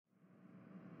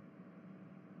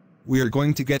We are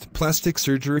going to get plastic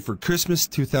surgery for Christmas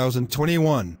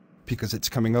 2021, because it's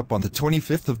coming up on the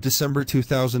 25th of December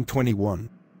 2021.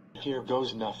 Here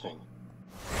goes nothing.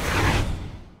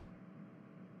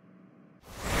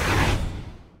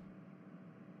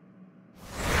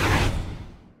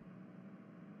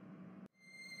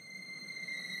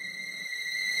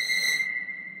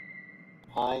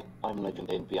 Hi, I'm Legend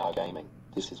NPR Gaming.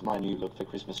 This is my new look for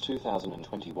Christmas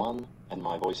 2021, and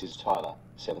my voice is Tyler,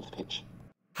 7th pitch.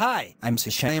 Hi, I'm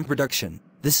Sashayam Production.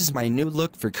 This is my new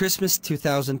look for Christmas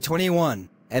 2021,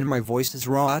 and my voice is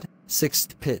Rod,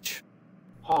 6th pitch.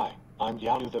 Hi, I'm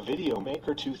Yanu the Video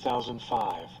Maker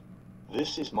 2005.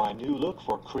 This is my new look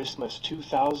for Christmas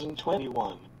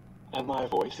 2021, and my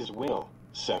voice is Will,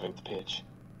 7th pitch.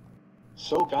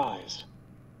 So guys,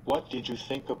 what did you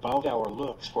think about our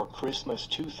looks for Christmas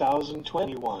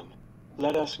 2021?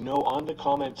 Let us know on the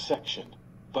comment section,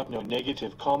 but no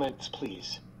negative comments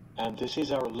please. And this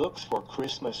is our looks for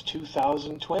Christmas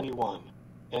 2021.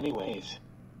 Anyways,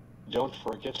 don't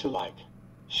forget to like,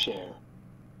 share,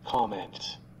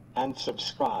 comment, and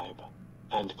subscribe,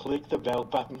 and click the bell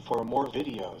button for more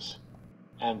videos.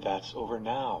 And that's over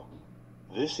now.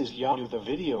 This is Yanu the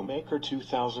Video Maker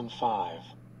 2005.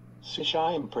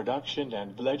 Sashayam Production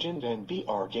and Legend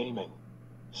NPR Gaming.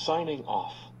 Signing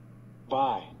off.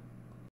 Bye.